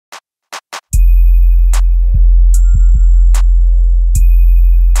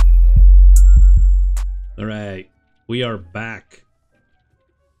All right, we are back.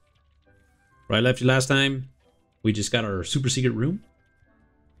 Where I left you last time, we just got our super secret room.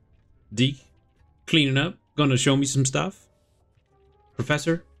 Deke, cleaning up, gonna show me some stuff.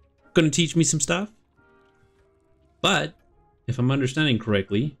 Professor, gonna teach me some stuff. But, if I'm understanding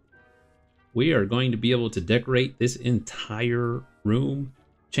correctly, we are going to be able to decorate this entire room,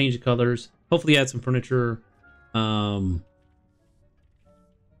 change the colors, hopefully add some furniture.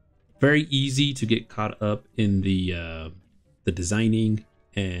 Very easy to get caught up in the designing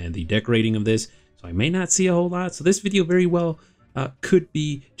and the decorating of this, so I may not see a whole lot. So this video very well could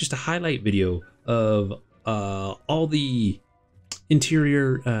be just a highlight video of all the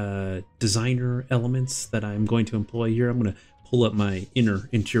interior designer elements that I'm going to employ here. I'm going to pull up my inner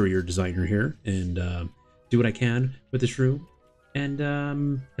interior designer here and do what I can with this room. And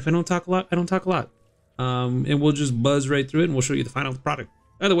if I don't talk a lot, I don't talk a lot. And we'll just buzz right through it and we'll show you the final product.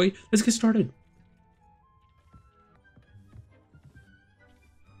 By the way, let's get started.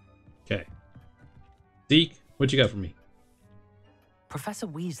 Okay. Deke, what you got for me? Professor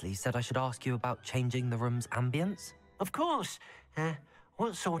Weasley said I should ask you about changing the room's ambience. Of course.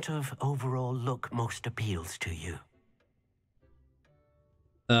 What sort of overall look most appeals to you?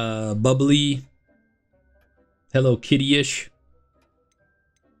 Bubbly, Hello Kitty-ish.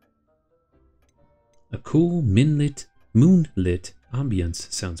 A cool moonlit ambience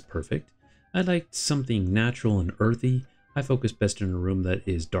sounds perfect. I like something natural and earthy. I focus best in a room that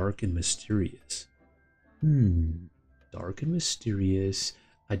is dark and mysterious. Dark and mysterious.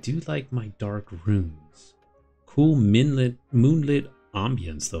 I do like my dark rooms. Cool moonlit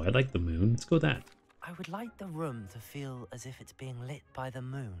ambience though. I like the moon. Let's go with that. I would like the room to feel as if it's being lit by the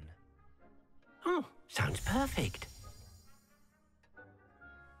moon. Oh, sounds perfect.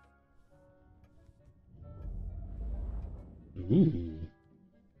 Ooh.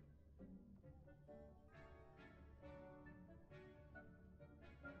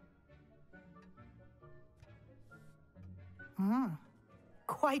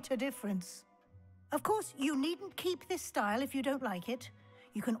 Quite a difference. Of course, you needn't keep this style if you don't like it.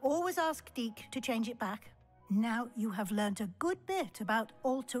 You can always ask Deke to change it back. Now you have learnt a good bit about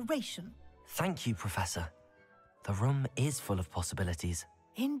alteration. Thank you, Professor. The room is full of possibilities.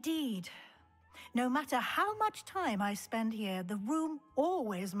 Indeed. No matter how much time I spend here, the room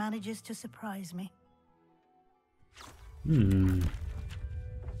always manages to surprise me.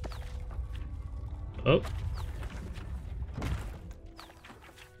 Oh.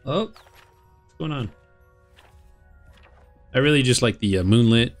 Oh. What's going on? I really just like the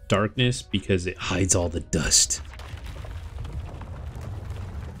moonlit darkness because it hides all the dust.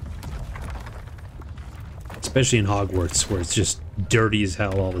 Especially in Hogwarts, where it's just dirty as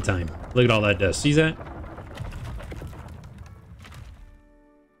hell all the time. Look at all that dust. See that?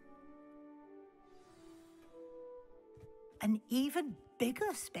 An even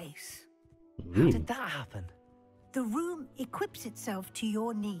bigger space. How Ooh. did that happen? The room equips itself to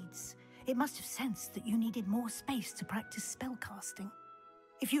your needs. It must have sensed that you needed more space to practice spellcasting.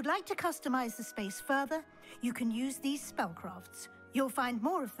 If you'd like to customize the space further, you can use these spellcrafts. You'll find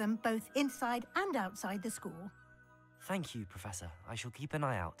more of them both inside and outside the school. Thank you, Professor. I shall keep an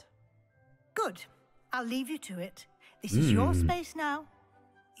eye out. Good. I'll leave you to it. This is your space now.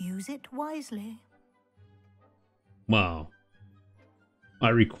 Use it wisely. Wow. I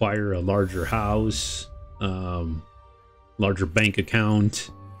require a larger house, larger bank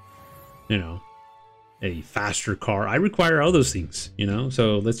account, you know, a faster car. I require all those things, you know,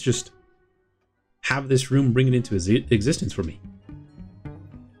 so let's just have this room bring it into existence for me.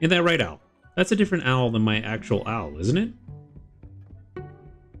 Ain't that right, Owl? That's a different owl than my actual owl, isn't it?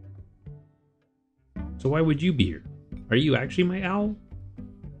 So why would you be here? Are you actually my owl?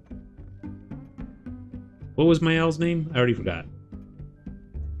 What was my owl's name? I already forgot.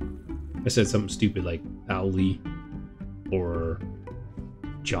 I said something stupid like Owly or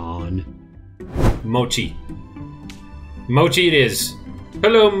John. Mochi. Mochi it is.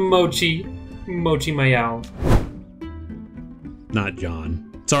 Hello, Mochi. Mochi, my owl. Not John.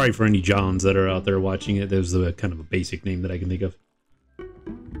 Sorry for any Johns that are out there watching it. That was the kind of a basic name that I can think of.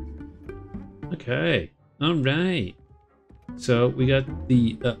 Okay. All right. So we got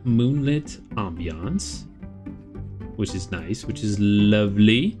the moonlit ambiance, which is nice, which is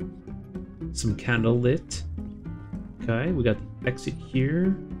lovely. Some candle lit. Okay, we got the exit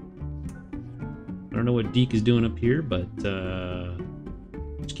here. I don't know what Deke is doing up here, but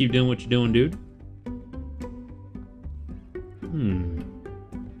just keep doing what you're doing, dude.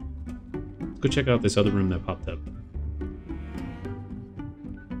 Let's go check out this other room that popped up.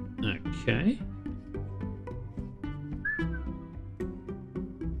 Okay.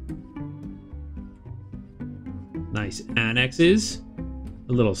 nice annexes.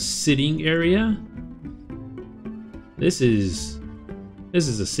 A little sitting area. This is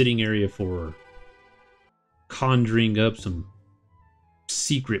a sitting area for conjuring up some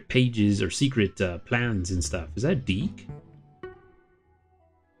secret pages or secret plans and stuff. Is that Deke?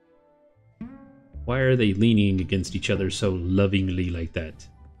 Why are they leaning against each other so lovingly like that?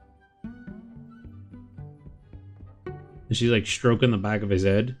 And she's like stroking the back of his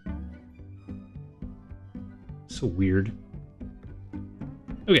head. So weird.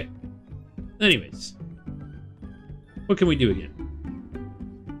 Okay. Anyways. What can we do again?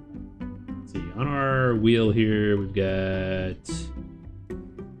 Let's see. On our wheel here, we've got...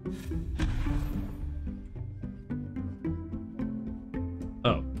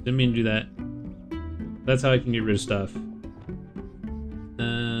 Oh, didn't mean to do that. That's how I can get rid of stuff.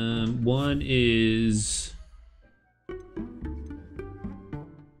 One is...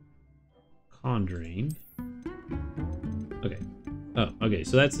 Conjuring. Okay. Oh, okay.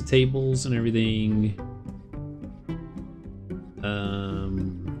 So that's the tables and everything.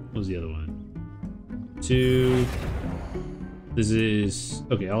 What was the other one? 2. This is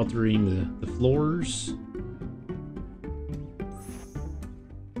okay. Altering the floors.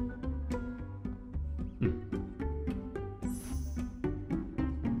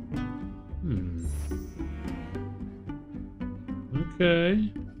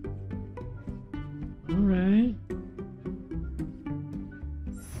 Okay. Alright.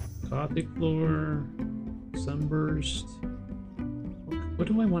 Gothic floor. Sunburst. What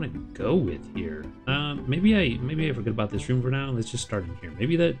do I want to go with here? Maybe I forget about this room for now. Let's just start in here.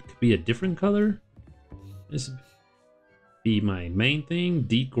 Maybe that could be a different color. This would be my main thing.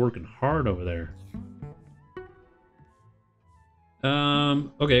 Deep working hard over there.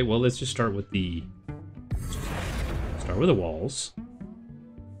 Okay, well let's just start with the walls.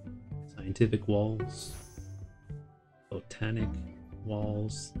 Scientific walls. Botanic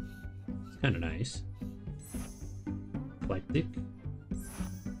walls. It's kind of nice. Eclectic.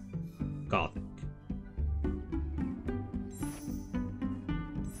 Gothic.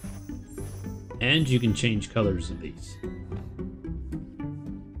 And you can change colors of these. I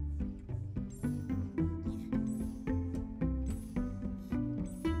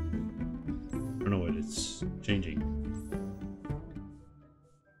don't know what it's changing.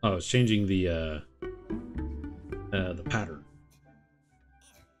 Oh, it's changing the pattern.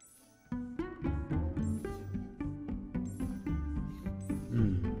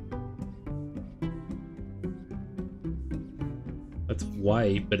 That's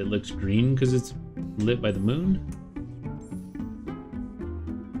white, but it looks green because it's lit by the moon.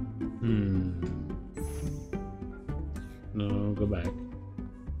 No, go back.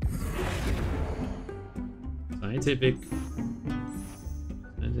 Scientific.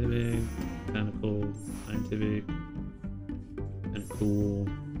 Scientific. Botanical. Scientific. Kind of cool.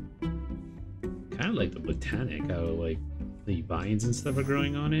 Kind of like the botanic, how like the vines and stuff are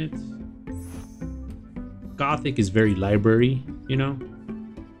growing on it. Gothic is very library, you know.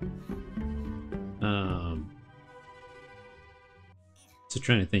 So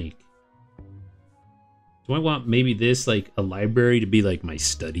trying to think. Do I want maybe this like a library to be like my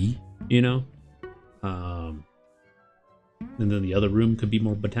study, you know? And then the other room could be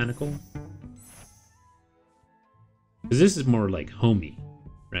more botanical. Because this is more like homey,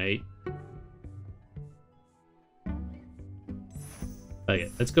 right? Okay,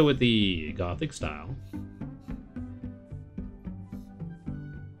 let's go with the Gothic style.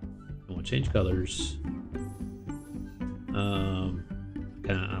 I want to change colors.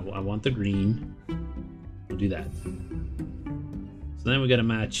 I want the green. We'll do that. So then we got to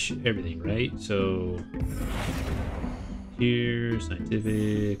match everything, right? So here,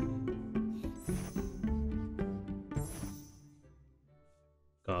 scientific,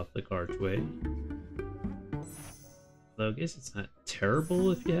 Gothic archway. Though I guess it's not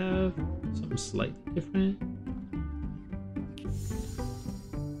terrible if you have something slightly different.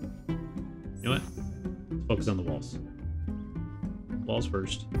 You know what? Let's focus on the walls. Walls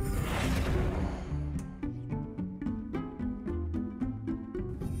first.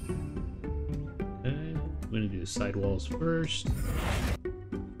 Okay, I'm gonna do the side walls first.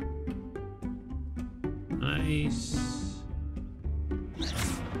 Nice.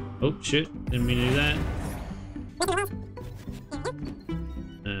 Oh shit, didn't mean to do that.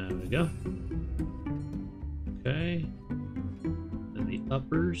 There we go. Okay. Then the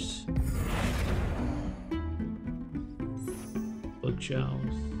uppers.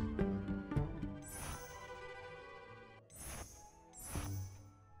 Bookshelves.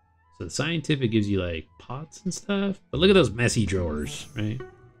 So the scientific gives you like pots and stuff, but look at those messy drawers, right?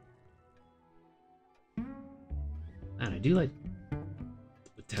 do like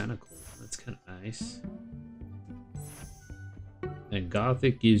the botanical. That's kind of nice. And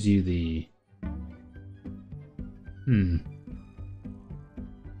Gothic gives you the... I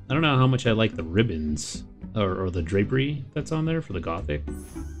don't know how much I like the ribbons or the drapery that's on there for the Gothic.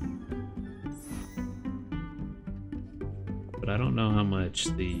 But I don't know how much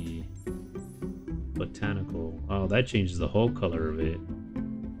the botanical... Oh, that changes the whole color of it.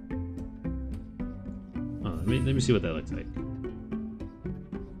 Oh, let me see what that looks like.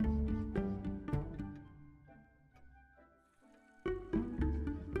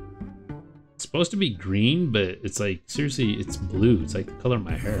 It's supposed to be green, but it's like, seriously, it's blue. It's like the color of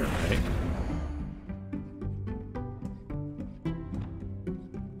my hair, right?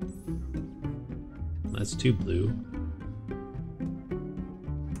 That's too blue.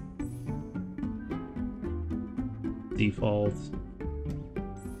 Default.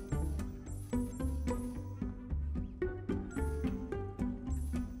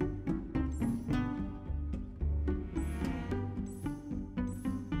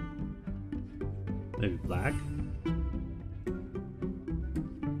 Maybe black.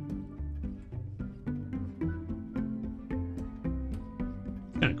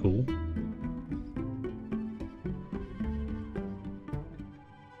 It's kind of cool.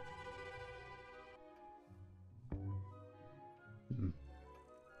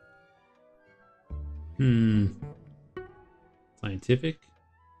 Scientific.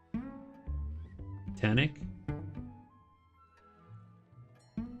 Botanic.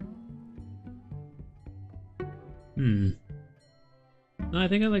 No, I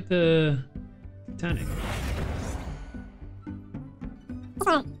think I like the Botanic.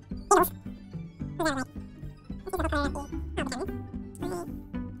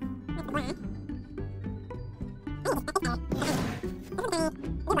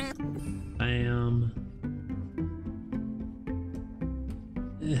 Bam.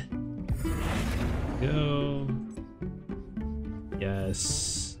 Go.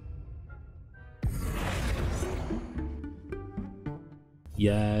 Yes.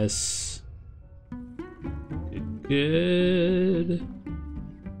 Yes. Good. Good.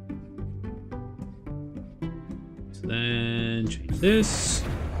 So then change this.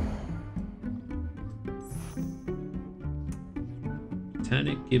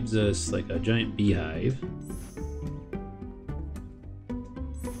 Botanic gives us like a giant beehive.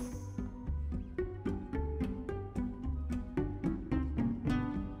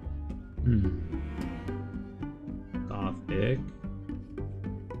 Gothic.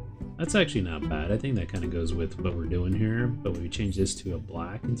 That's actually not bad. I think that kind of goes with what we're doing here, but we change this to a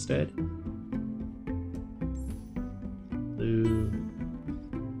black instead. Blue.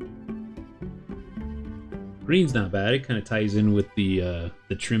 Green's not bad. It kind of ties in with the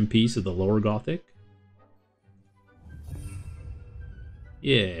trim piece of the lower Gothic.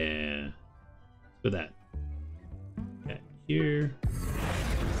 Yeah. Let's put that. Okay, here.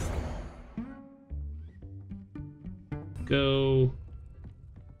 Go.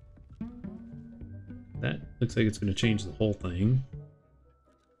 That looks like it's going to change the whole thing.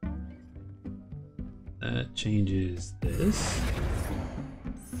 That changes this.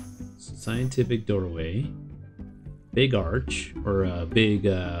 Scientific doorway. Big arch, or a big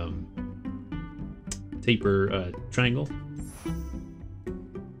taper triangle.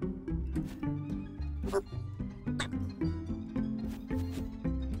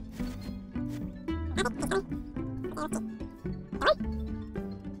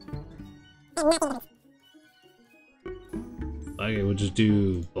 Okay, we'll just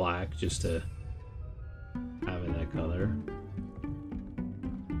do black just to have it that color.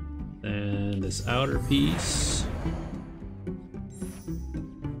 Then this outer piece.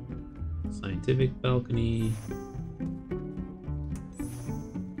 Scientific balcony.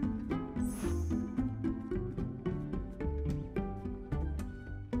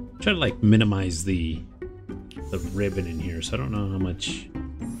 Try to like minimize the ribbon in here, so I don't know how much.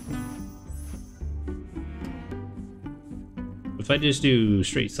 If I just do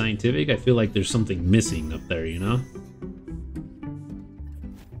straight scientific, I feel like there's something missing up there, you know?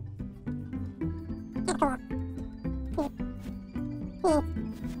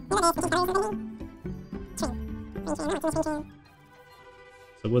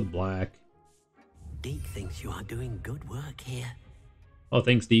 So with black. Deke thinks you are doing good work here. Oh,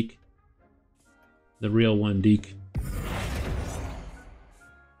 thanks, Deke. The real one, Deke.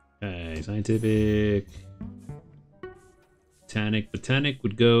 Okay, scientific. Botanic. Botanic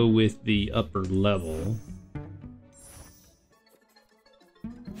would go with the upper level.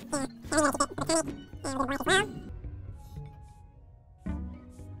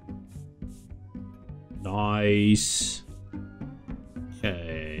 Nice.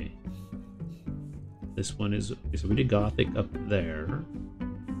 This one is, okay, so we did Gothic up there.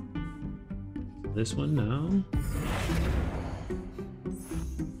 This one now.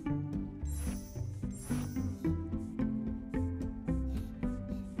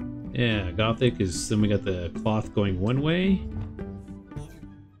 Yeah, Gothic is, then we got the cloth going one way.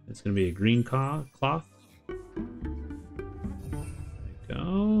 It's gonna be a green cloth. There we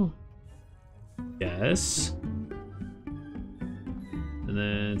go. Yes. And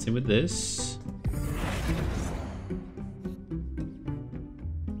then same with this.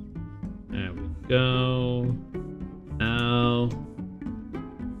 There we go. Now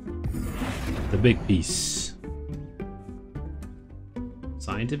the big piece.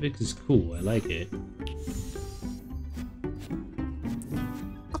 Scientific is cool. I like it.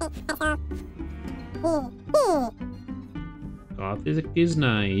 Gothic is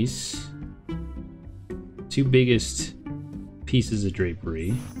nice. Two biggest pieces of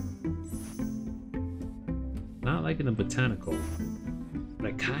drapery. Not liking the botanical, but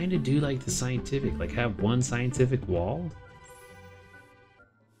I kind of do like the scientific. Like have one scientific wall.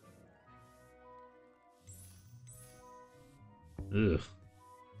 Ugh,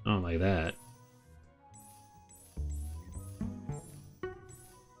 I don't like that.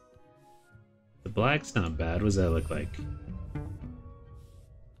 The black's not bad. What does that look like?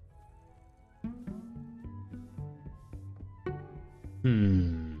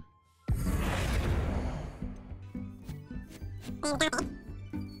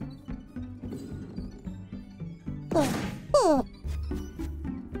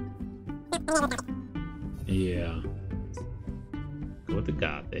 Yeah. Go with the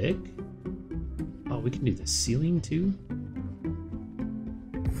Gothic. Oh, we can do the ceiling too?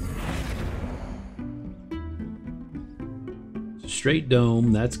 Straight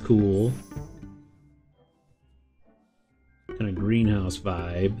dome, that's cool. Kind of greenhouse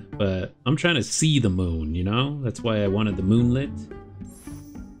vibe, but I'm trying to see the moon, you know? That's why I wanted the moonlit.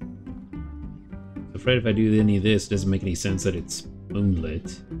 I'm afraid if I do any of this, it doesn't make any sense that it's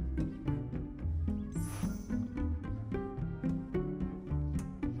moonlit.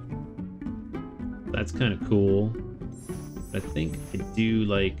 That's kind of cool. I think I do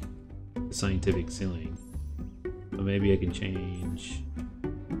like the scientific ceiling. So maybe I can change.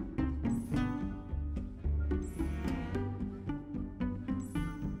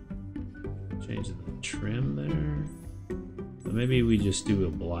 Change the trim there. So maybe we just do a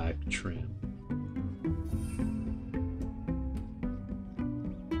black trim.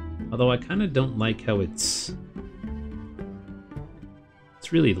 Although I kind of don't like how it's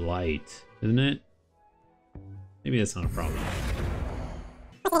really light, isn't it? Maybe that's not a problem.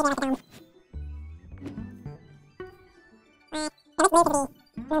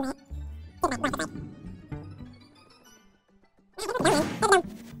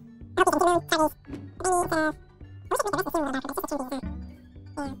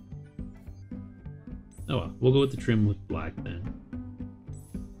 Oh well, we'll go with the trim with black then.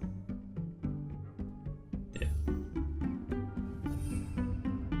 Yeah.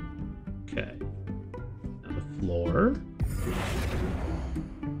 Okay. Now the floor.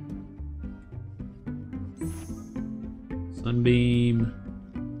 Sunbeam.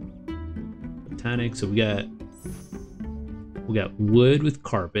 Botanic. So we got wood with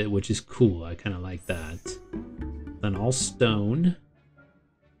carpet, which is cool. I kind of like that. Then all stone,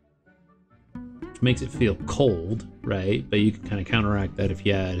 which makes it feel cold, right? But you can kind of counteract that if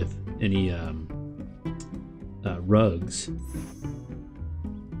you had any rugs.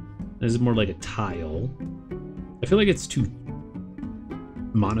 This is more like a tile. I feel like it's too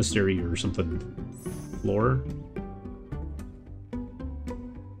monastery or something floor.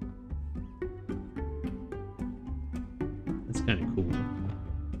 That's kind of cool.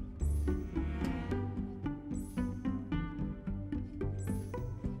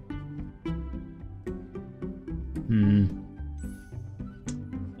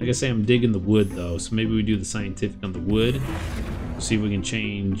 Like I say, I'm digging the wood though, so maybe we do the scientific on the wood. See if we can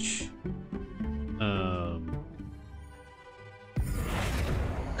change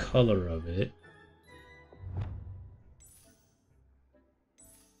color of it.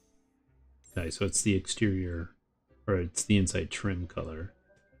 Okay, so it's the exterior, or it's the inside trim color.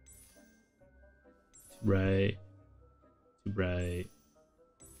 Right. Right.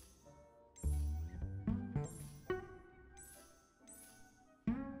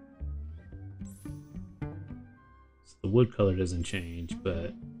 So the wood color doesn't change,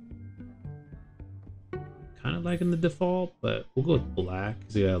 but kind of liking the default, but we'll go with black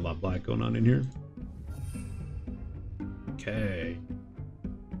because we got a lot of black going on in here. Okay.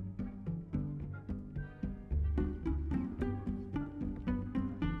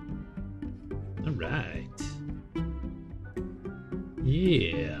 Alright.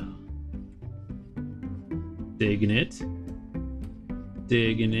 Yeah. Digging it.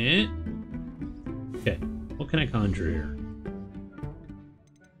 Digging it. Okay, what can I conjure here?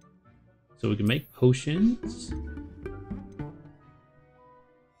 So we can make potions.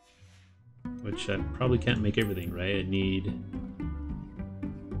 Which I probably can't make everything, right? I need...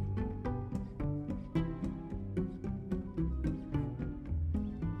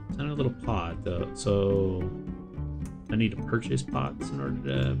 tiny little pot, though. So I need to purchase pots in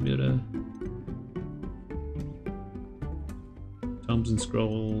order to be able to... Tomes and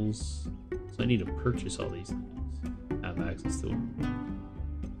scrolls. So I need to purchase all these things. Have access to them.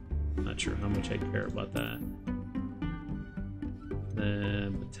 Not sure how much I care about that.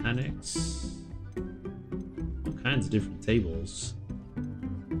 Then botanics. All kinds of different tables.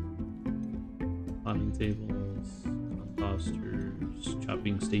 Potting tables, composters,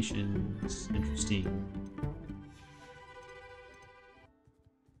 chopping stations. Interesting.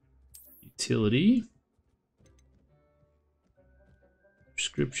 Utility.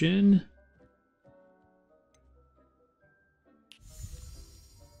 Prescription.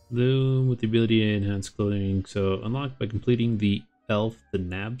 Loom with the ability to enhance clothing. So unlocked by completing the elf, the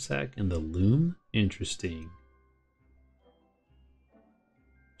knapsack, and the loom. Interesting.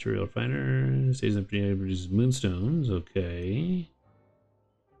 Material refiner. Stays up to produces moonstones. Okay.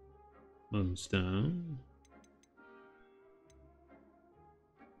 Moonstone.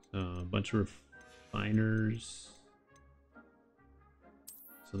 So a bunch of refiners.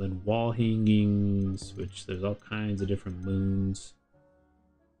 So then wall hangings, which there's all kinds of different moons.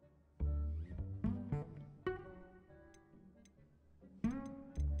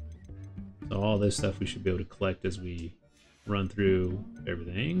 So all this stuff we should be able to collect as we run through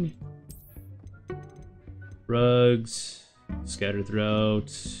everything. Rugs scattered throughout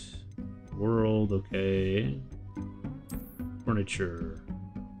the world, okay. Furniture.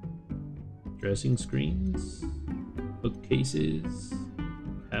 Dressing screens. Bookcases.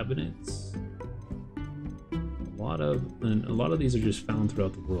 Cabinets. A lot of these are just found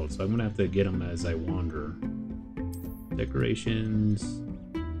throughout the world, so I'm gonna have to get them as I wander. Decorations.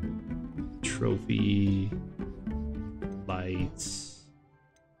 Trophy, lights,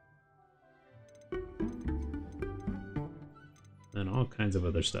 and all kinds of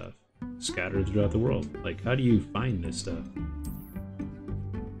other stuff scattered throughout the world. Like, how do you find this stuff?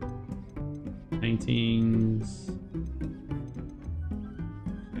 Paintings.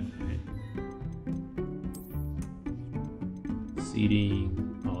 Okay.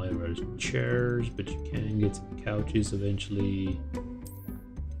 Seating. All of our chairs, but you can get some couches eventually.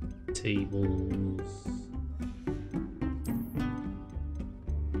 Tables.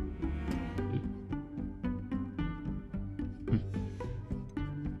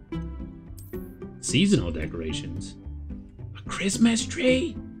 Seasonal decorations. A Christmas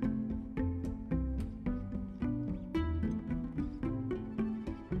tree.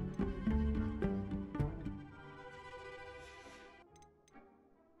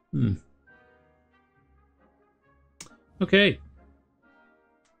 Okay.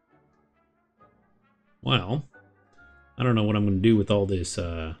 Well, I don't know what I'm going to do with all this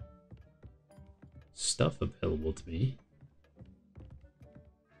stuff available to me.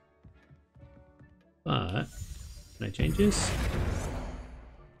 But, can I change this?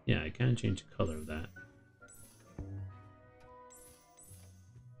 Yeah, I can change the color of that.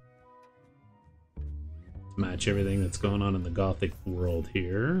 To match everything that's going on in the Gothic world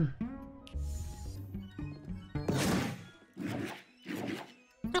here.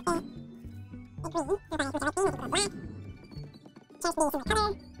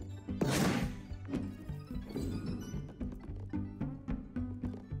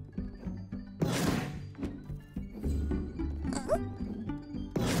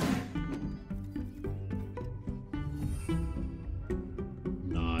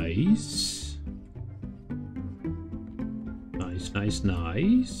 Nice. Nice, nice,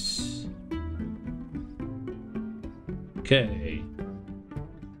 nice. Okay.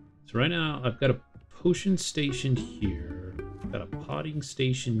 So right now I've got a potion station here. I've got a potting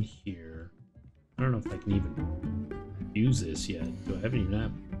station here. I don't know if I can even use this yet. Do I have any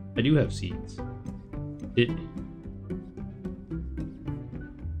nap? I do have seeds. Didn't.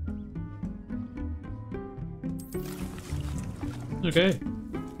 Okay.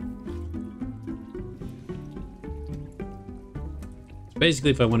 So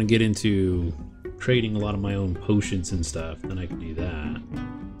basically, if I want to get into creating a lot of my own potions and stuff, then I can do that.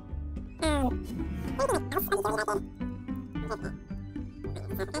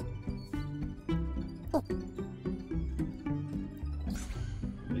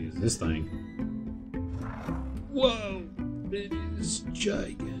 I'll use this thing. is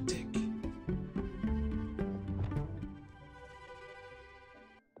gigantic.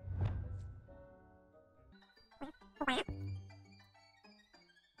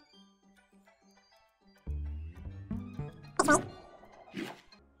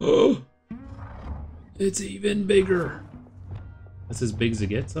 Oh, it's even bigger. That's as big as it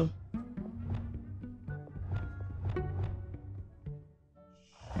gets, though.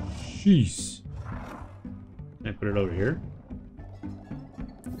 Jeez. Can I put it over here?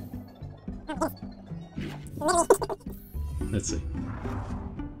 Let's see.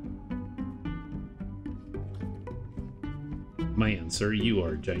 Man, sir, you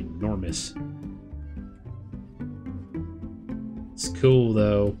are ginormous. It's cool,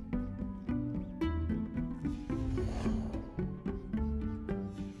 though.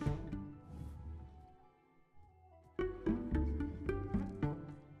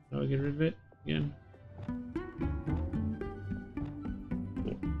 How do I get rid of it again?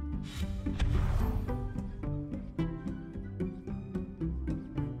 Cool.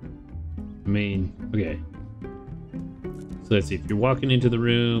 I mean, okay. So let's see, if you're walking into the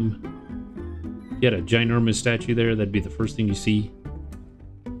room, you had a ginormous statue there, that'd be the first thing you see.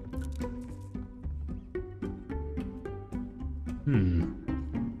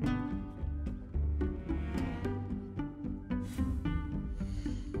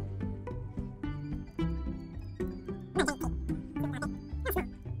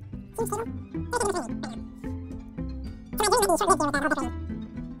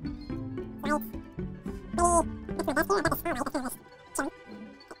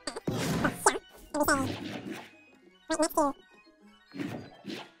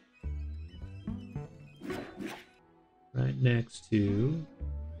 Right next to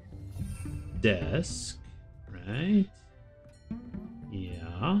desk, right?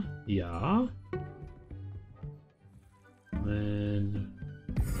 Yeah, yeah. Then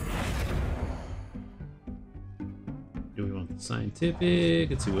do we want the scientific?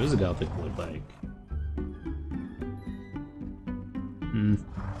 Let's see, what does a Gothic look like?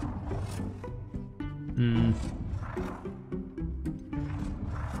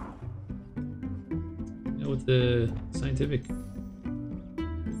 Go with the scientific.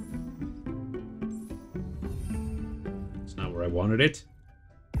 It's not where I wanted it.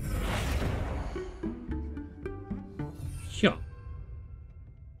 Yeah.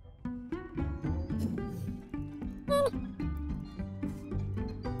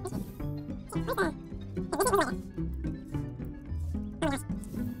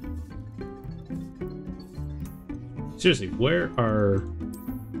 Seriously, where are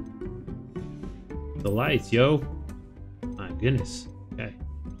the lights, yo? My goodness. Okay.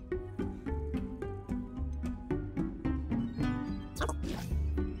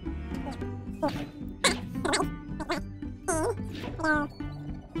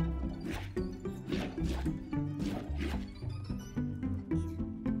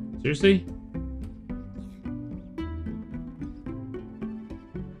 Seriously?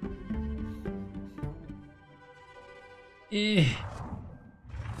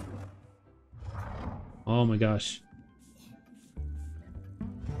 Oh my gosh.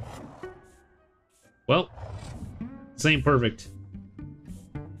 Well, this ain't perfect.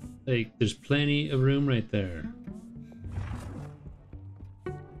 Like, there's plenty of room right there.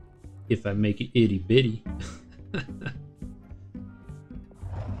 If I make it itty bitty.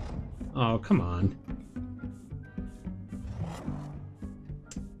 Oh, come on.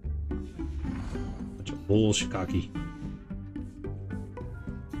 Bunch of bullshit.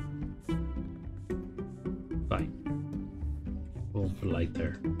 Fine. We'll put a light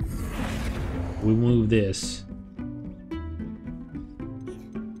there. We move this.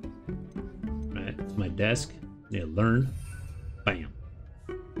 Right, to my desk. Need to learn. Bam.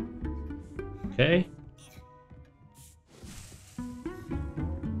 Okay.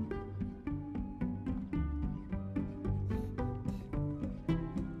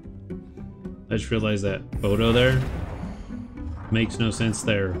 I just realized that photo there makes no sense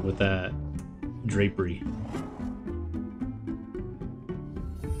there with that drapery.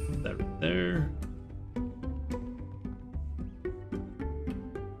 That right there.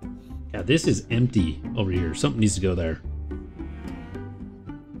 Yeah, this is empty over here. Something needs to go there.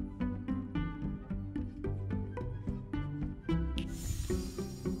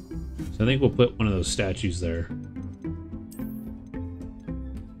 So I think we'll put one of those statues there.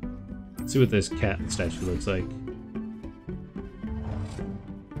 See what this cat statue looks like.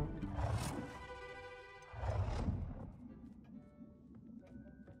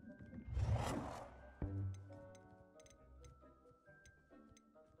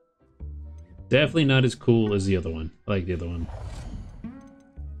 Definitely not as cool as the other one. I like the other one.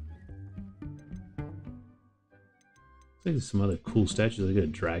 think there's some other cool statues, like a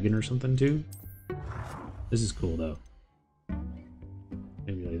dragon or something too. This is cool though.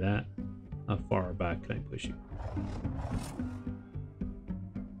 Maybe like that. How far back can I push you?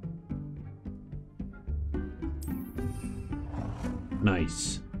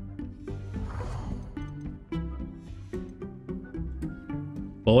 Nice.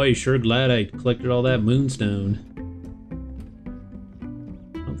 Boy, sure glad I collected all that moonstone.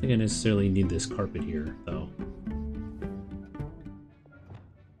 I don't think I necessarily need this carpet here, though.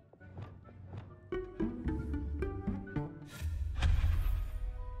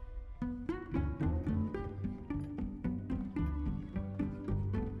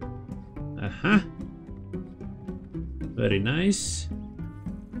 Aha! Very nice.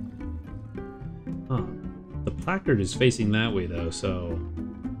 Huh. The placard is facing that way, though, so...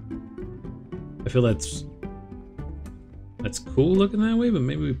 I feel that's cool looking that way, but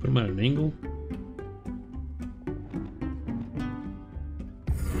maybe we put them at an angle.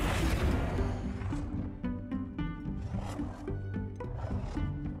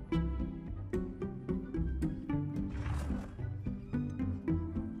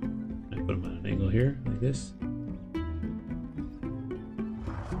 I put them at an angle here, like this.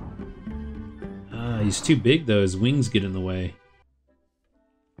 Ah, he's too big though, his wings get in the way.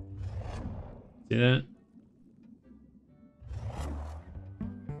 See that?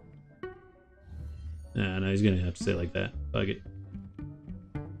 Nah, no, he's gonna have to stay like that. Fuck it.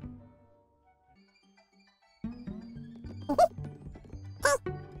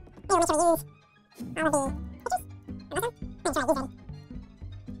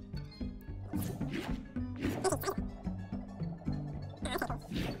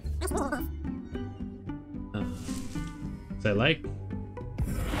 So I like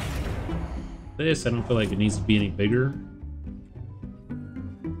this. I don't feel like it needs to be any bigger.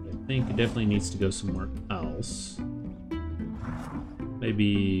 I think it definitely needs to go somewhere else.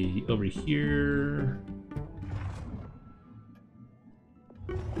 Maybe over here.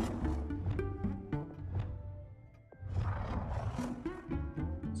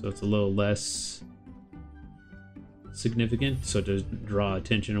 So it's a little less significant, so to draw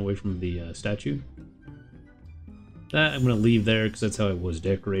attention away from the statue. That I'm going to leave there because that's how it was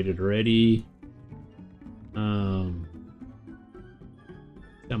decorated already.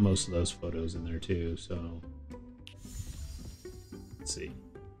 Got most of those photos in there too, so let's see.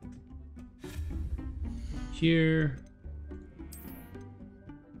 Here.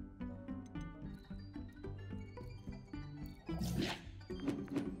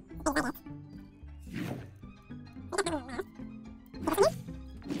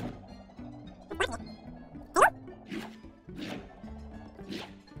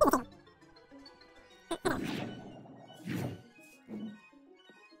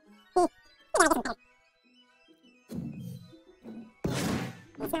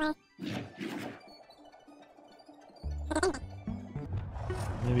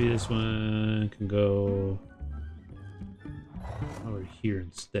 Maybe this one can go over here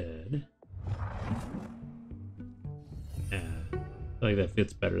instead. Yeah, I feel like that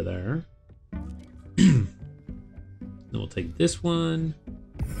fits better there. Then we'll take this one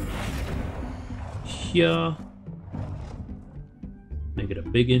here, make it a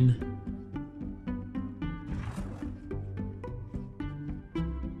biggin.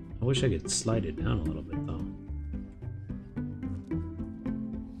 I wish I could slide it down a little bit though.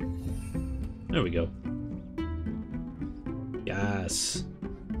 There we go. Yes.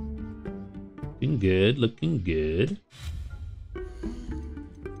 Looking good, looking good.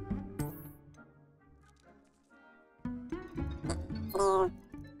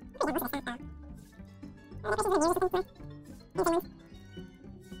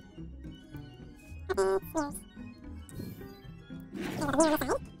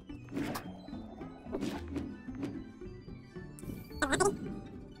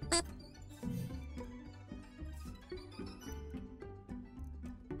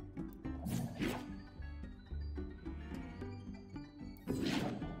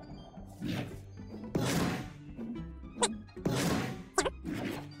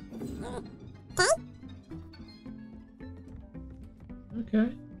 Okay.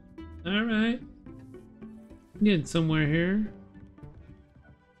 All right. Getting somewhere here.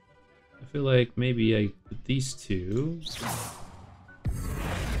 I feel like maybe I put these two.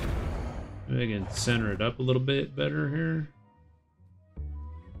 Maybe I can center it up a little bit better here.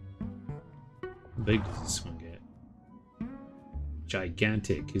 How big does this one get?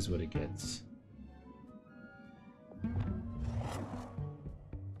 Gigantic is what it gets.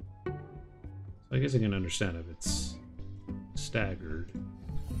 So I guess I can understand if it's staggered.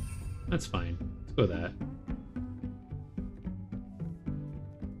 That's fine. Let's go with that.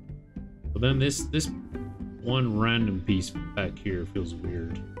 But then this one random piece back here feels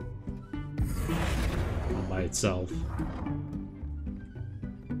weird. All by itself.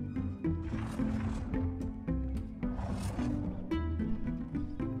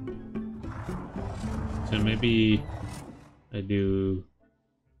 So maybe I do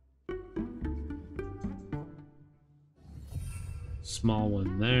small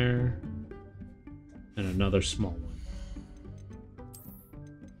one there and another small one.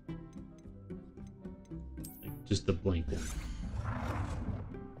 Like just the blank one.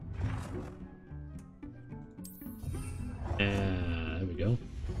 There we go.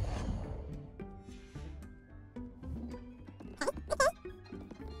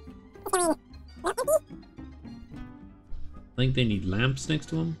 I think they need lamps next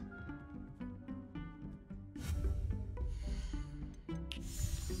to them.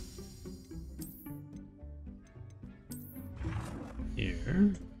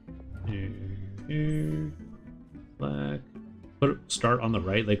 Here. Here. Black. Start on the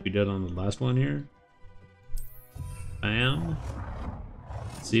right like we did on the last one here. Bam.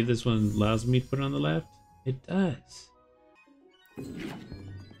 See if this one allows me to put it on the left. It does.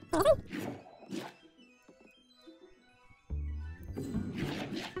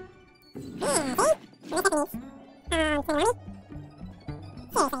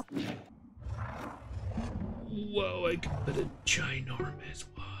 Whoa, I could put a ginormous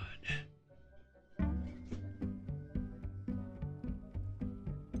one.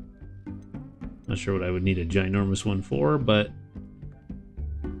 Not sure what I would need a ginormous one for, but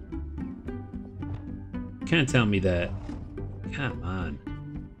can't tell me that. Come on.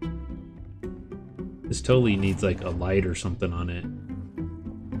 This totally needs like a light or something on it.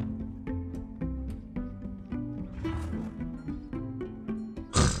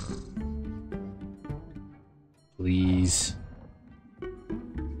 Please.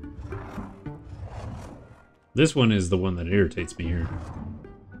 This one is the one that irritates me here.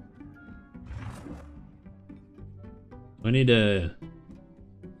 I need to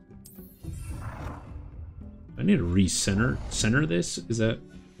center this. Is that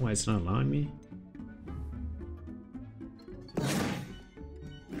why it's not allowing me?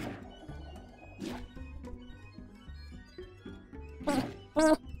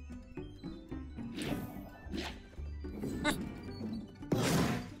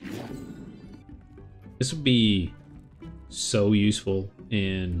 This would be so useful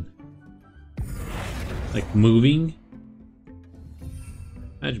in like moving.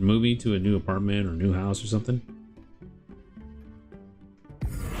 Imagine moving to a new apartment or new house or something.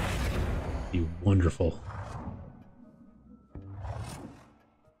 Be wonderful.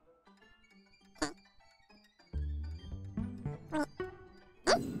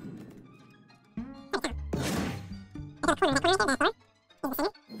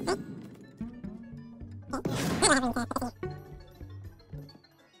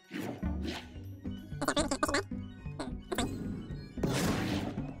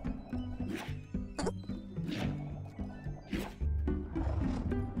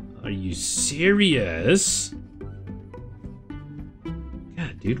 Are you serious?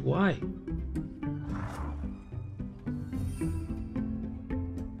 God, dude, why?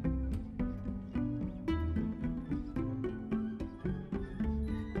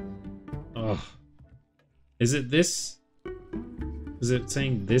 Oh. Is it this? Is it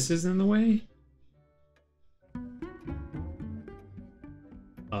saying this is in the way?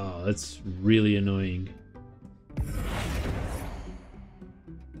 Oh, that's really annoying.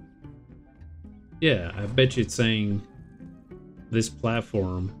 Yeah, I bet you it's saying this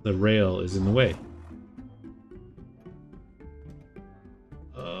platform, the rail, is in the way.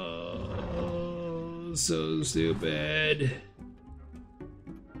 Oh, so stupid.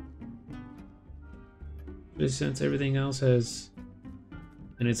 But since everything else has...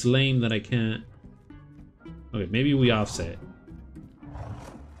 And it's lame that I can't... Okay, maybe we offset.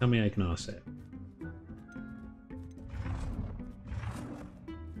 Tell me I can offset.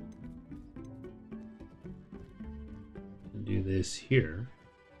 Do this here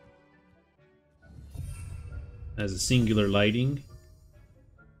as a singular lighting.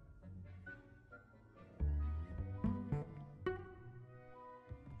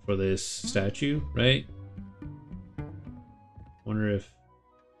 For this statue, right? Wonder if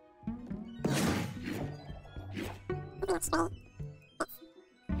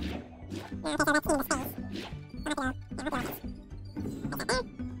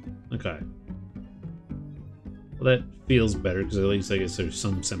okay. Well, that feels better because at least I guess there's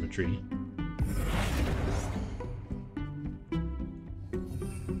some symmetry.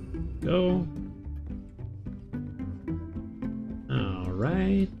 Go. All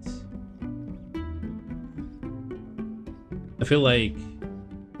right. feel like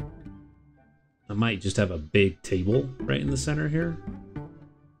I might just have a big table right in the center here.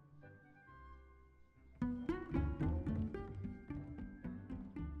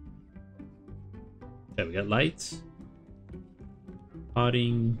 Okay, we got lights,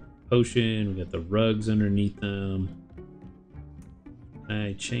 potting, potion, we got the rugs underneath them.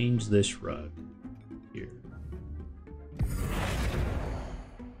 I change this rug here.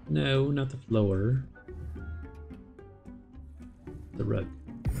 No, not the floor. The rug.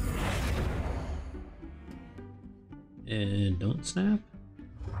 And don't snap.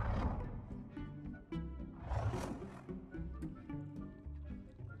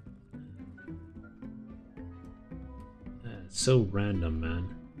 That's so random,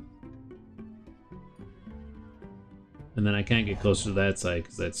 man. And then I can't get closer to that side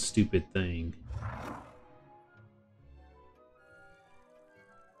because that stupid thing.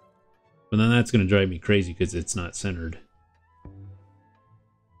 But then that's going to drive me crazy because it's not centered.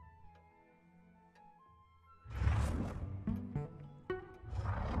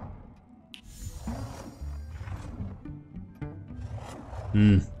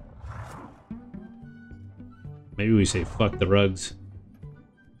 Maybe we say fuck the rugs.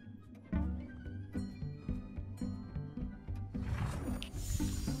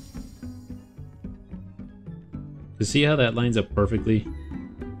 To see how that lines up perfectly?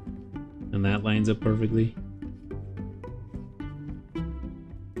 And that lines up perfectly?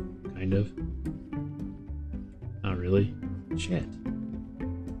 Kind of. Not really. Shit.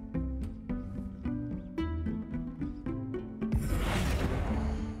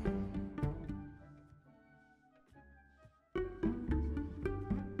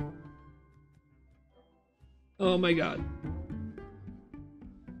 Oh my god.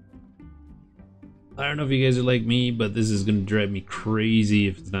 I don't know if you guys are like me, but this is gonna drive me crazy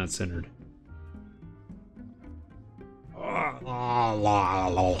if it's not centered.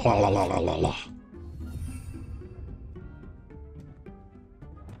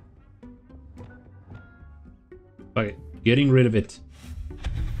 Fuck it. Getting rid of it.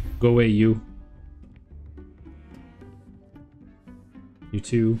 Go away, you. You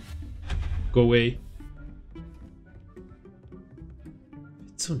too. Go away.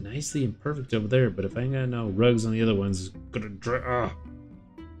 It's so nicely and perfect over there, but if I ain't got no rugs on the other ones, it's gonna dry.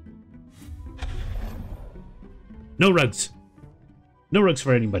 No rugs. No rugs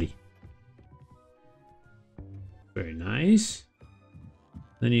for anybody. Very nice.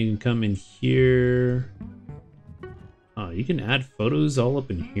 Then you can come in here. Oh, you can add photos all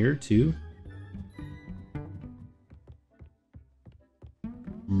up in here too.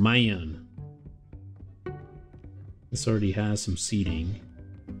 Man. This already has some seating.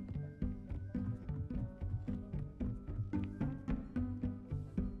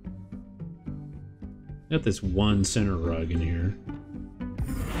 Got this one center rug in here.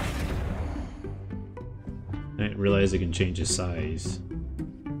 I didn't realize I can change the size.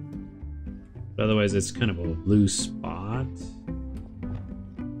 But otherwise, it's kind of a loose spot.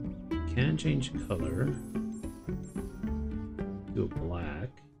 Can change color. Do a black.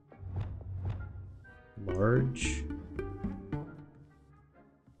 Large.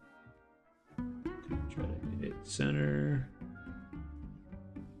 Try to hit center.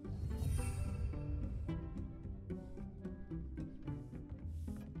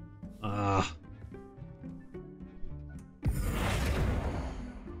 Ah.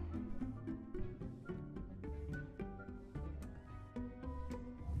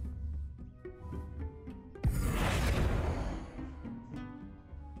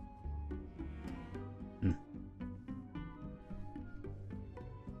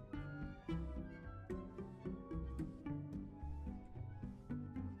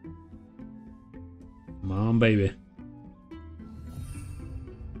 Come on, baby.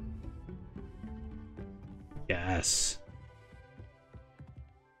 Yes.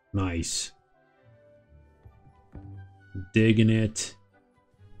 Nice. Digging it.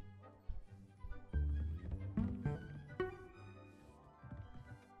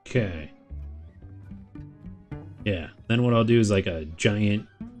 Okay. Yeah. Then what I'll do is like a giant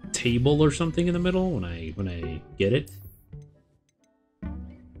table or something in the middle when I get it.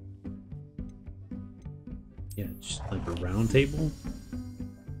 Yeah, just like a round table.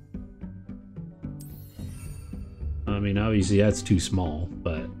 I mean, obviously that's too small,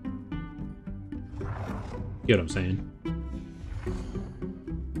 but you get what I'm saying.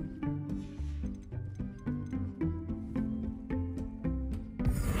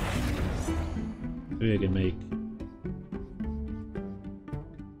 Maybe I can make...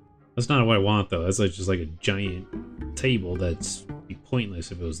 That's not what I want, though. That's like just like a giant table that's be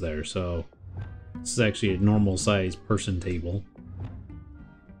pointless if it was there, so... This is actually a normal size person table.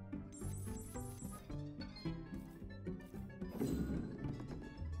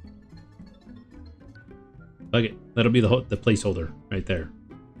 Okay, that'll be the placeholder right there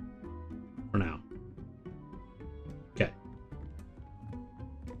for now. Okay.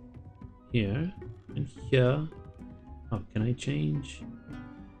 Here and here. Oh, can I change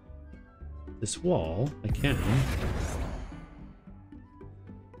this wall? I can.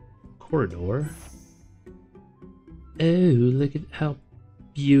 Corridor. Oh, look at how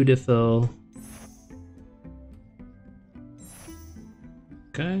beautiful.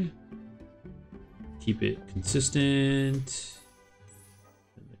 Okay. Keep it consistent.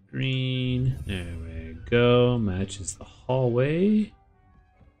 And the green. There we go. Matches the hallway.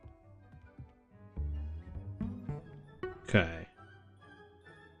 Okay.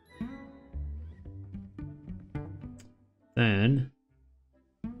 Then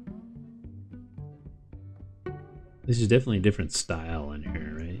this is definitely a different style in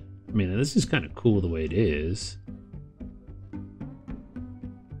here, right? I mean, this is kind of cool the way it is.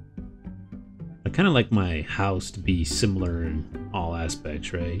 I kind of like my house to be similar in all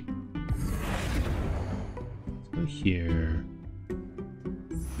aspects, right? Let's go here.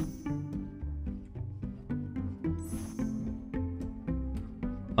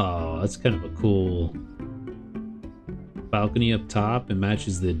 Oh, that's kind of a cool balcony up top. It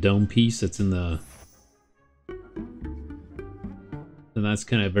matches the dome piece that's in the... And that's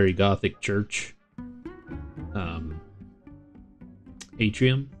kind of very Gothic church.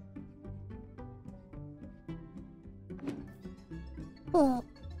 Atrium. I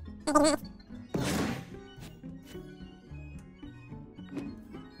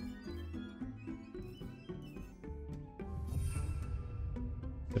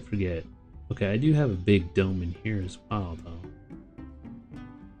forget. Okay, I do have a big dome in here as well, though.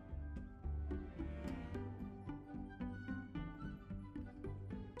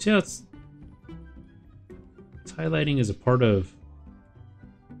 See how it's highlighting as a part of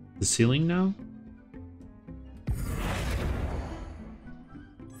the ceiling now?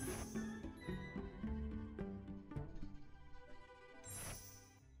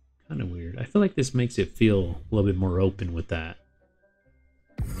 Kind of weird. I feel like this makes it feel a little bit more open with that.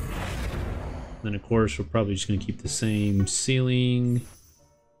 Then of course we're probably just going to keep the same ceiling.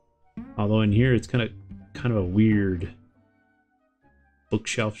 Although in here it's kind of a weird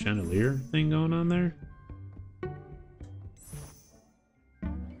bookshelf chandelier thing going on there.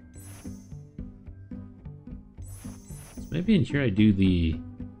 So maybe in here I do the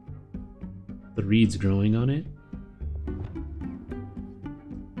reeds growing on it.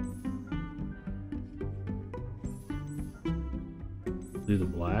 Do the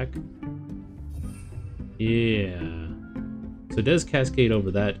black. Yeah. So it does cascade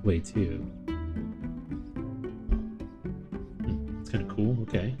over that way too. It's kind of cool.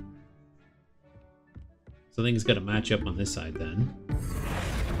 Okay. So I think it's got to match up on this side then.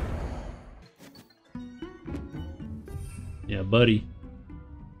 Yeah, buddy.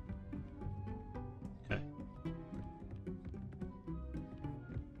 Okay.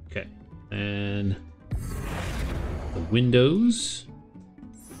 Okay. And the windows.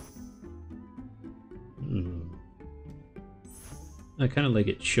 I kind of like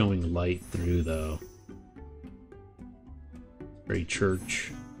it showing light through, though. Very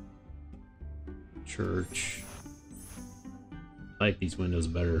church. Church. I like these windows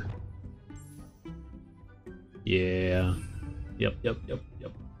better. Yeah. Yep.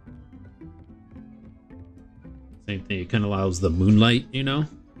 Same thing. It kind of allows the moonlight, you know,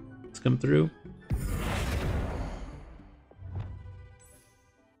 to come through.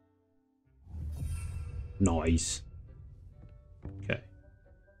 Nice. Okay.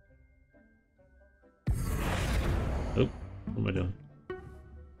 Oh, what am I doing?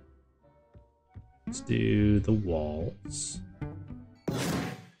 Let's do the walls.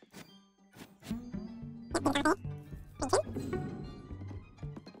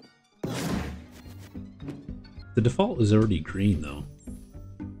 The default is already green, though.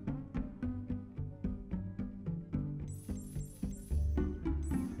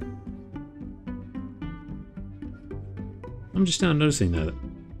 I'm just now noticing that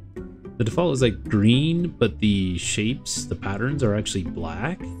the default is like green, but the shapes, the patterns are actually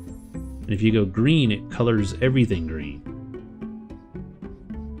black. And if you go green, it colors everything green.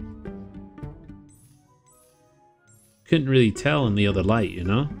 Couldn't really tell in the other light, you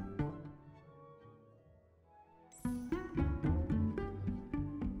know?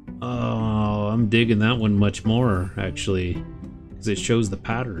 Oh, I'm digging that one much more, actually, because it shows the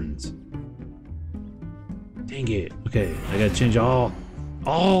patterns. Dang it. Okay, I gotta change all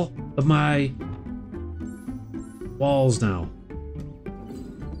of my walls now.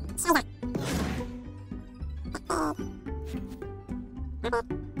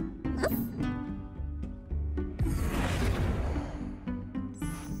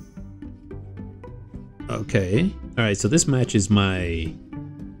 Okay. Alright, so this matches my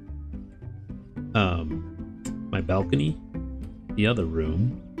my balcony, the other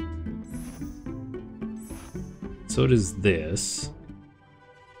room. So does this.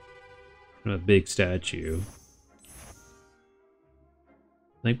 A big statue.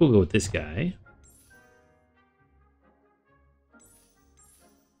 I think we'll go with this guy.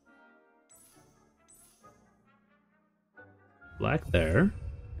 Black there.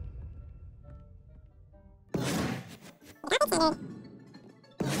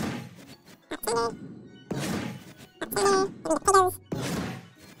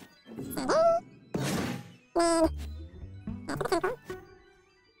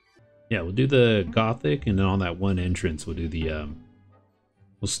 Yeah, we'll do the Gothic, and then on that one entrance, we'll do the,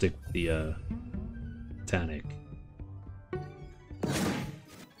 we'll stick with the, Botanic.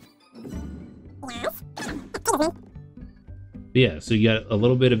 Yeah, so you got a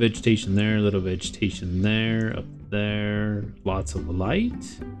little bit of vegetation there, a little vegetation there, up there, lots of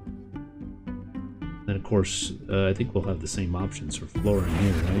light. And of course, I think we'll have the same options for flooring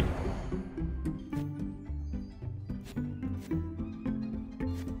here, right?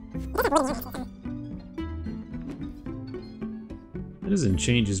 That doesn't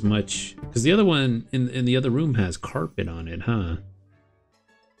change as much, because the other one in the other room has carpet on it, huh?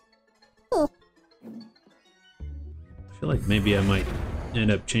 I feel like maybe I might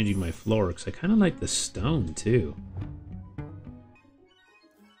end up changing my floor, because I kind of like the stone too.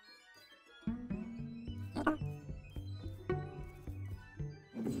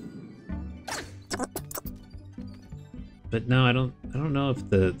 But no, I don't know if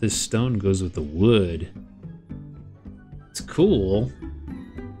this stone goes with the wood. It's cool.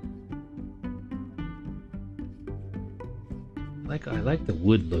 I like the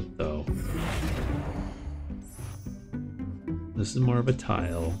wood look though. This is more of a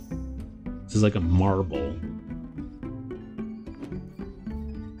tile. This is like a marble.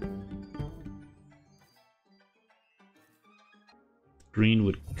 Green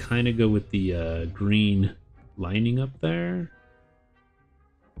would kind of go with the green lining up there.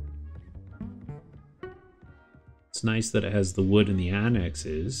 It's nice that it has the wood in the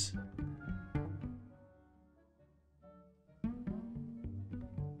annexes.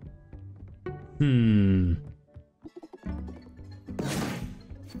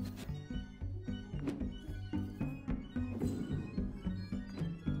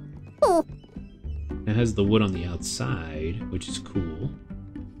 It has the wood on the outside, which is cool.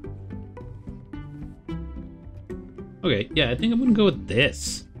 Okay, yeah, I think I'm gonna go with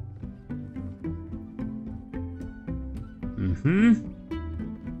this.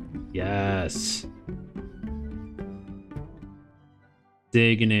 Yes.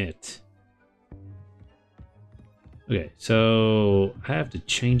 Digging it. Okay, so I have to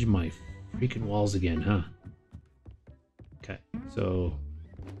change my freaking walls again, huh? Okay, so...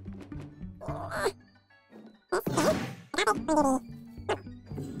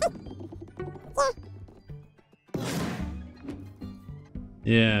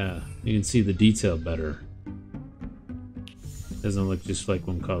 Yeah, you can see the detail better. Doesn't look just like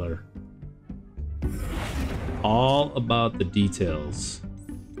one color. All about the details.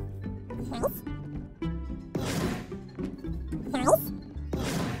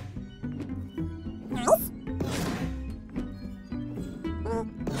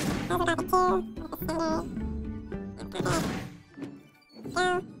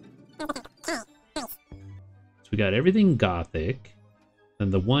 So we got everything Gothic.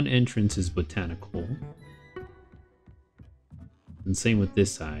 And the one entrance is botanical. And same with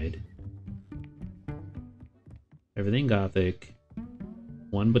this side. Everything Gothic.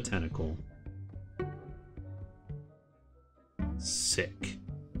 One botanical. Sick.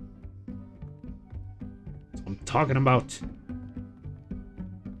 That's what I'm talking about. I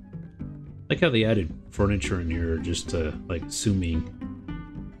like how they added furniture in here just to, like, assuming.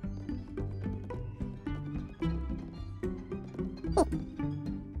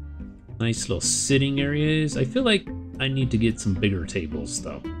 Nice little sitting areas. I feel like I need to get some bigger tables,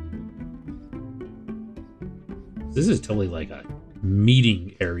 though. This is totally like a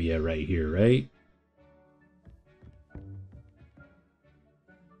meeting area right here, right?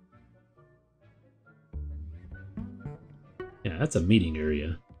 Yeah, that's a meeting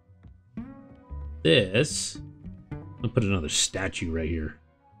area. This... I'll put another statue right here.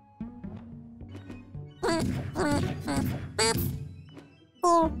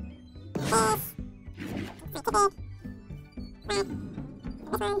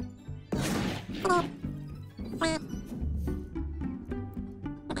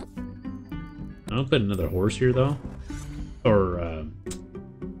 I'll put another horse here though, or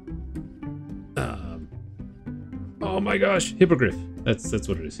oh my gosh, hippogriff. That's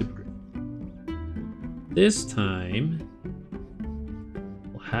what it is, hippogriff. This time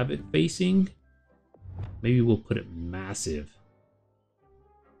we'll have it facing. Maybe we'll put it massive.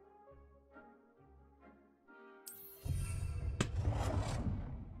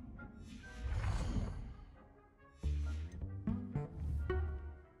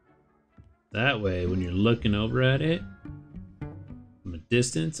 That way, when you're looking over at it from a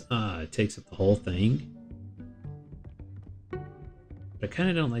distance, it takes up the whole thing. But I kind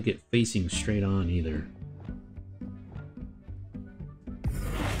of don't like it facing straight on either.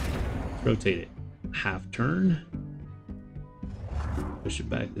 Let's rotate it half turn. Push it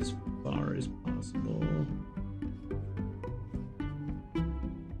back as far as possible.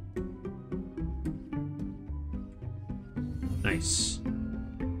 Nice.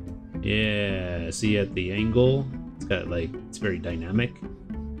 Yeah, see at the angle, it's got like, it's very dynamic.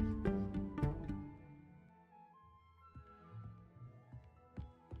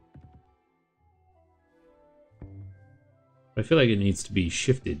 I feel like it needs to be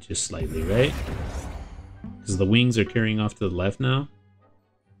shifted just slightly, right? Because the wings are carrying off to the left now.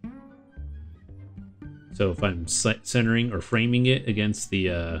 So if I'm centering or framing it against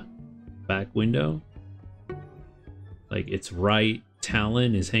the back window, like its right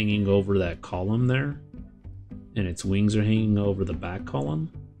talon is hanging over that column there, and its wings are hanging over the back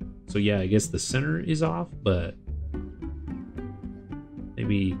column. So yeah, I guess the center is off, but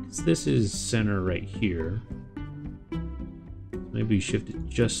maybe this is center right here. Maybe shift it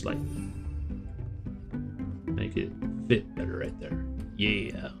just slightly. Make it fit better right there.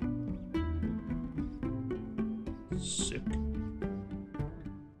 Yeah. Sick.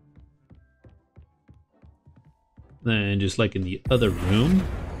 Then, just like in the other room,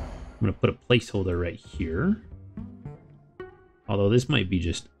 I'm going to put a placeholder right here. Although this might be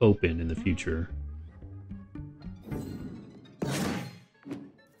just open in the future.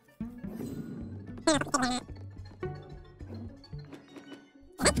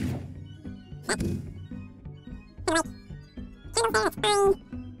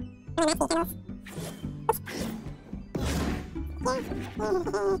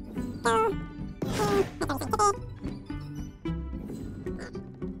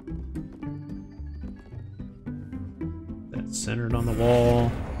 That's centered on the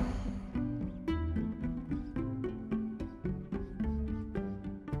wall.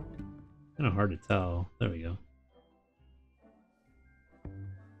 Kind of hard to tell. There we go.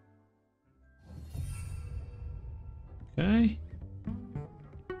 Okay.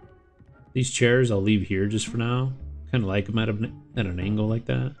 These chairs I'll leave here just for now. Kind of like them at an angle like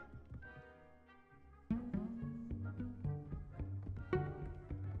that. But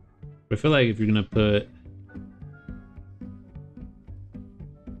I feel like if you're gonna put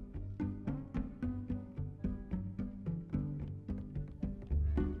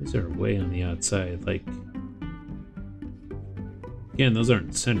these are way on the outside, like again, those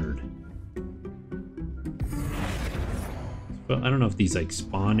aren't centered. But I don't know if these like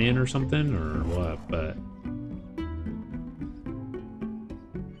spawn in or something or what, but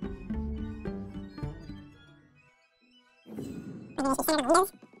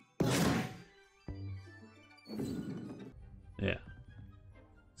yeah,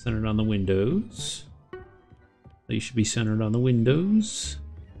 centered on the windows. They should be centered on the windows.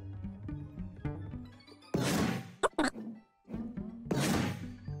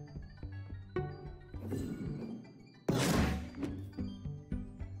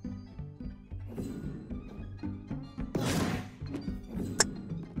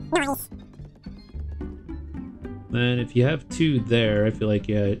 Then if you have two there, I feel like,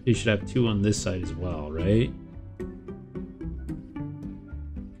 yeah, you should have two on this side as well, right?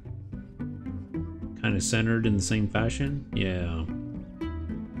 Kind of centered in the same fashion. Yeah.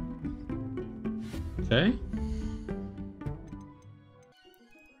 Okay.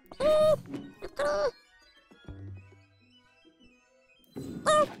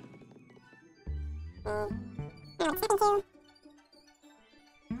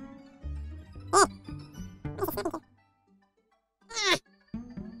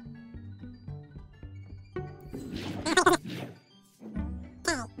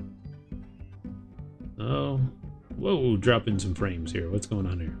 Oh, whoa, dropping some frames here. What's going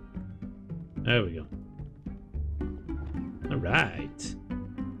on here? There we go. All right.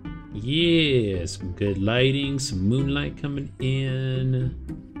 Yeah, some good lighting, some moonlight coming in.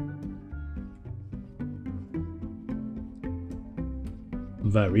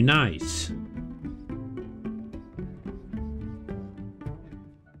 Very nice.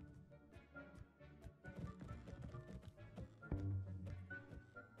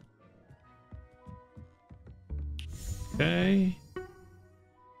 Okay.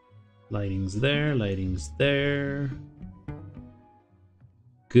 Lighting's there, lighting's there.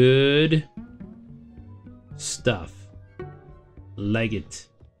 Good stuff. Like it.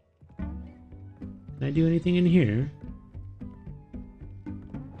 Can I do anything in here?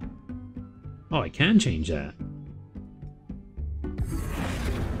 Oh, I can change that.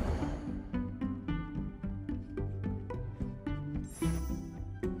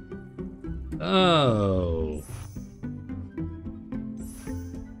 Oh.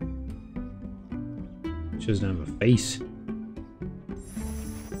 She doesn't have a face.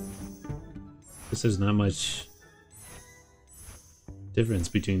 This is not much difference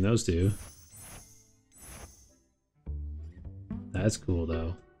between those two. That's cool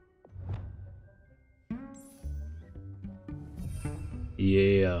though.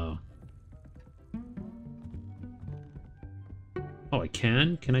 Yeah. Oh, I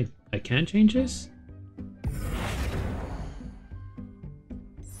can? Can I can change this?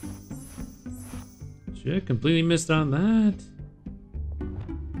 Shit, completely missed on that.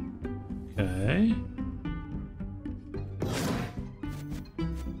 Okay.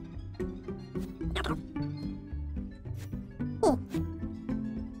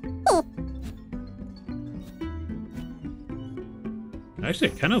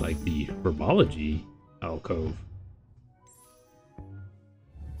 Actually, I kind of like the herbology alcove.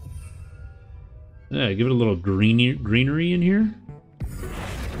 Yeah, give it a little greenery in here.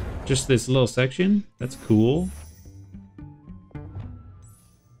 Just this little section. That's cool.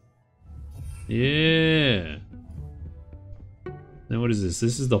 Yeah. Now what is this?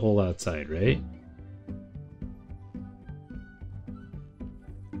 This is the whole outside, right?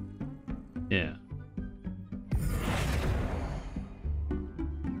 Yeah.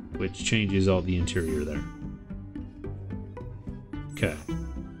 Which changes all the interior there. Okay.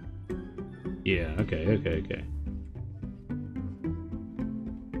 Yeah, okay.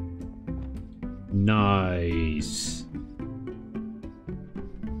 Nice.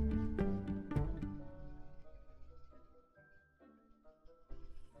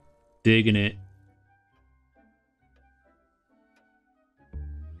 Digging it.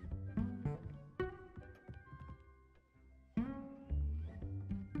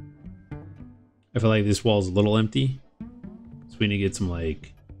 I feel like this wall's a little empty. So we need to get some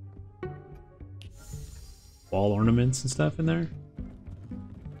like wall ornaments and stuff in there.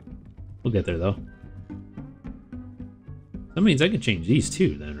 We'll get there though. That means I can change these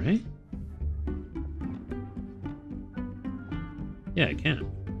too then, right? Yeah, I can.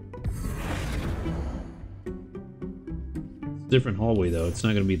 Different hallway though. It's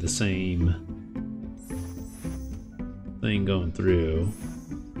not going to be the same thing going through.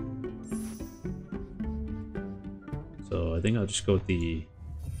 So I think I'll just go with the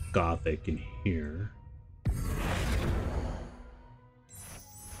Gothic in here.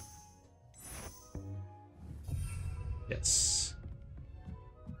 Yes.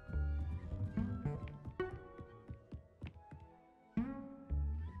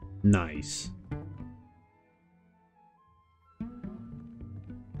 Nice.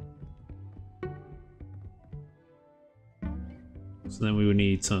 So then we would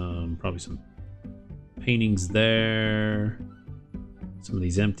need probably some paintings there. Some of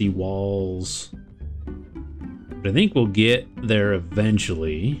these empty walls. But I think we'll get there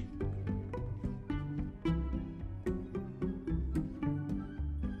eventually.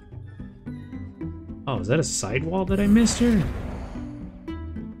 Oh, is that a sidewall that I missed here?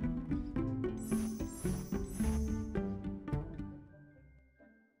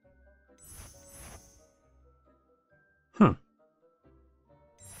 Huh.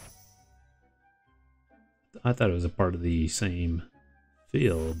 I thought it was a part of the same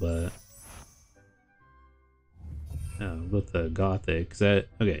feel, but... Oh, with the Gothic, is that...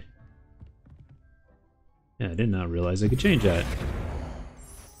 Okay. Yeah, I did not realize I could change that.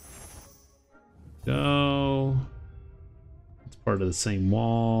 Go. It's part of the same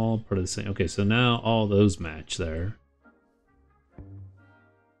wall, part of the same... Okay, so now all those match there.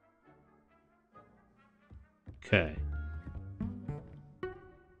 Okay.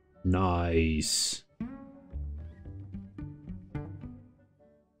 Nice.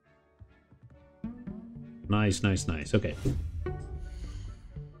 Nice, nice, nice. Okay.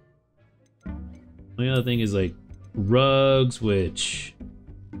 The other thing is like rugs, which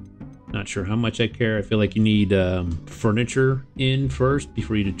not sure how much I care. I feel like you need furniture in first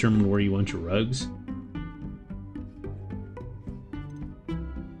before you determine where you want your rugs.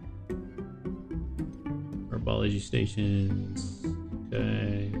 stations.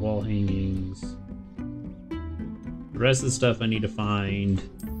 Okay, wall hangings. The rest of the stuff I need to find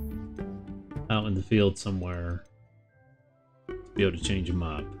out in the field somewhere to be able to change them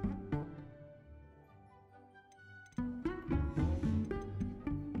up.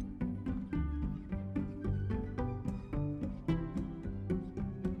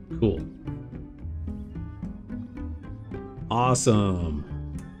 Cool. Awesome.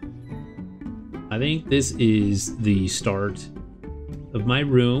 I think this is the start of my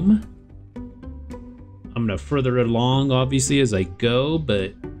room. I'm gonna further it along, obviously, as I go,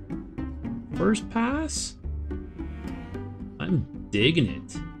 but first pass, I'm digging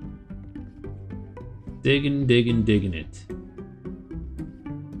it. Digging it.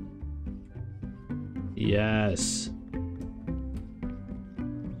 Yes.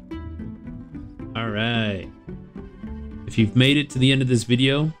 All right. If you've made it to the end of this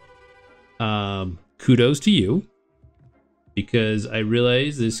video, kudos to you, because I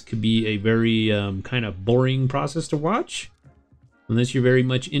realize this could be a very kind of boring process to watch unless you're very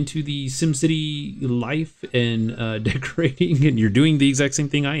much into the SimCity life and decorating, and you're doing the exact same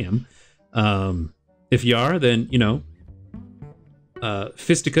thing I am. If you are, then, you know,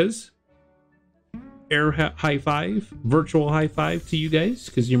 fisticuffs, air high five, virtual high five to you guys,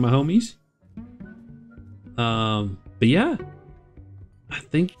 because you're my homies. But yeah, I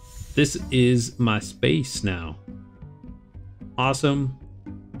think this is my space now. Awesome.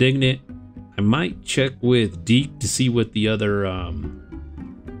 Digging it. I might check with Deke to see what the other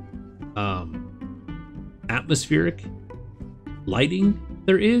atmospheric lighting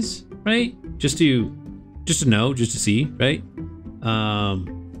there is, right? Just to know, just to see, right?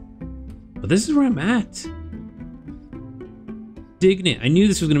 But this is where I'm at. Digging it. I knew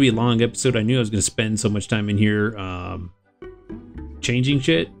this was going to be a long episode. I knew I was going to spend so much time in here changing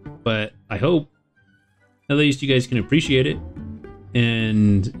shit, but I hope at least you guys can appreciate it.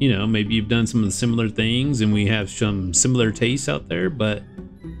 And, you know, maybe you've done some of the similar things and we have some similar tastes out there, but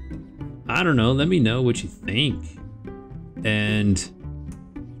I don't know. Let me know what you think. And,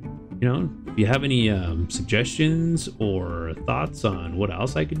 you know, if you have any suggestions or thoughts on what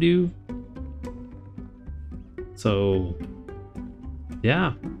else I could do. So,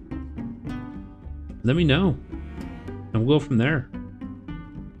 yeah, let me know and we'll go from there.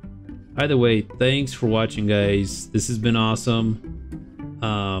 Either way, thanks for watching, guys. This has been awesome.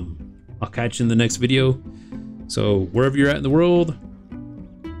 I'll catch you in the next video. So wherever you're at in the world,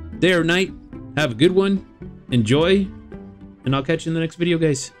 day or night, have a good one, enjoy, and I'll catch you in the next video,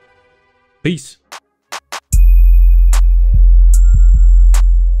 guys. Peace.